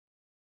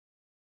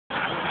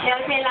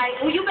always say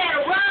like, well, you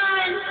better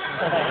run.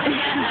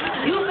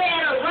 You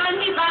better run.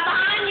 He's right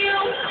behind you.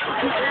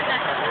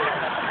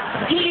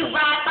 He's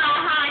right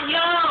behind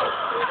you.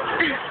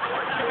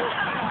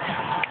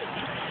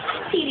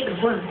 He didn't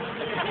even run.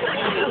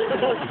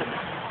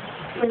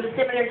 It was a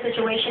similar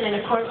situation in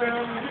a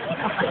courtroom.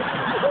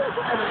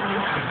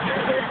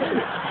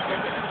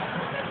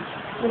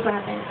 What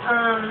happened?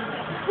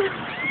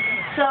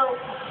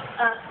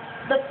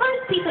 The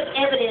first piece of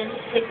evidence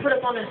they put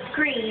up on a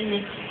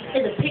screen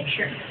is a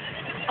picture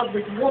of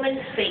this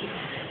woman's face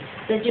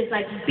that's just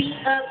like beat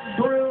up,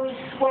 bruised,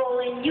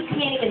 swollen. You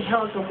can't even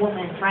tell it's a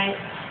woman, right?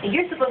 And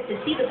you're supposed to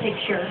see the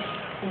picture,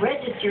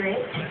 register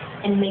it,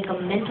 and make a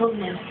mental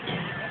note.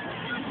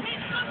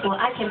 Well,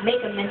 I can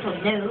make a mental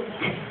note.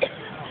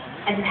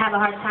 I just have a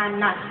hard time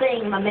not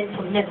saying my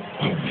mental note.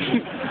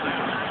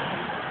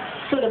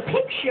 So the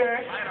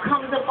picture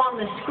comes up on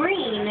the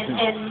screen,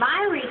 and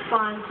my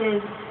response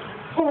is,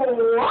 what?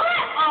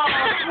 Oh,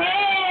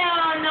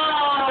 hell no!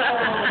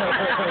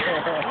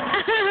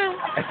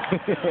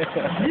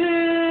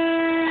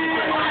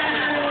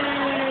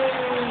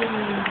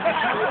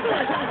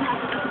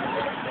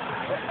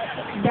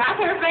 That's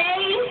her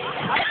face?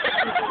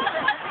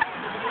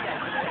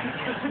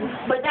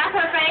 But that's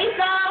her face,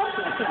 though?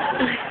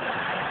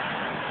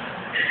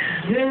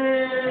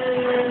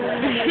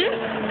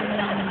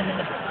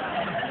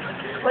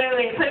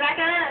 Wait, put it back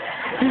up.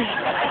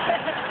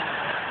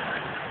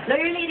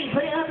 Lawyer lady,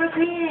 put it up real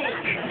quick.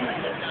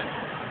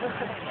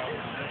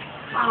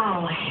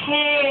 Oh,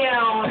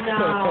 hell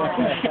no.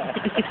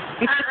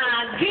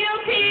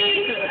 Guilty.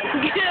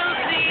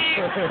 Guilty.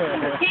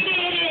 He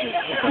did it.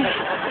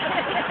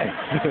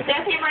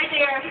 That's him right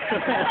there.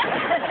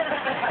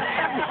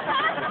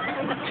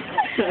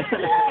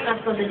 I'm not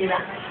supposed to do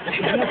that.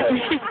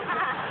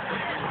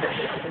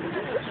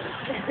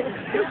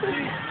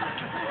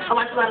 I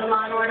watch a lot of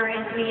Law and Order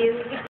and SVU.